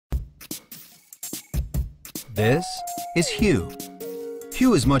This is Hue.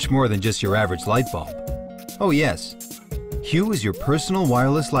 Hue is much more than just your average light bulb. Oh yes, Hue is your personal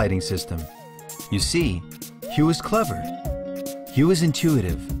wireless lighting system. You see, Hue is clever. Hue is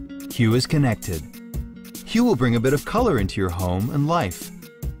intuitive. Hue is connected. Hue will bring a bit of color into your home and life.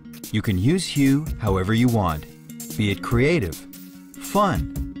 You can use Hue however you want, be it creative,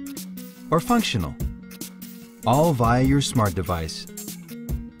 fun, or functional, all via your smart device.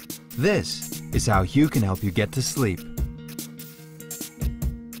 This is how Hue can help you get to sleep.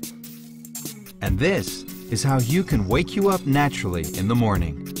 And this is how Hue can wake you up naturally in the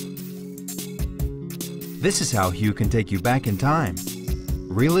morning. This is how Hue can take you back in time,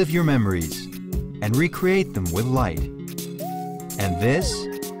 relive your memories, and recreate them with light. And this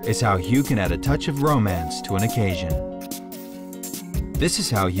is how Hue can add a touch of romance to an occasion. This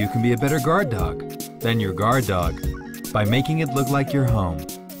is how Hue can be a better guard dog than your guard dog by making it look like your home,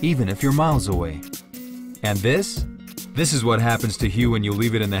 even if you're miles away. And this is what happens to Hue when you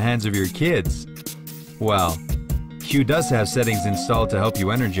leave it in the hands of your kids. Well, Hue does have settings installed to help you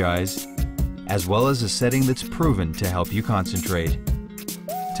energize, as well as a setting that's proven to help you concentrate,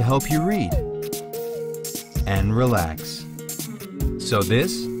 to help you read, and relax. So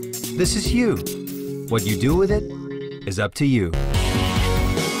this is Hue. What you do with it is up to you.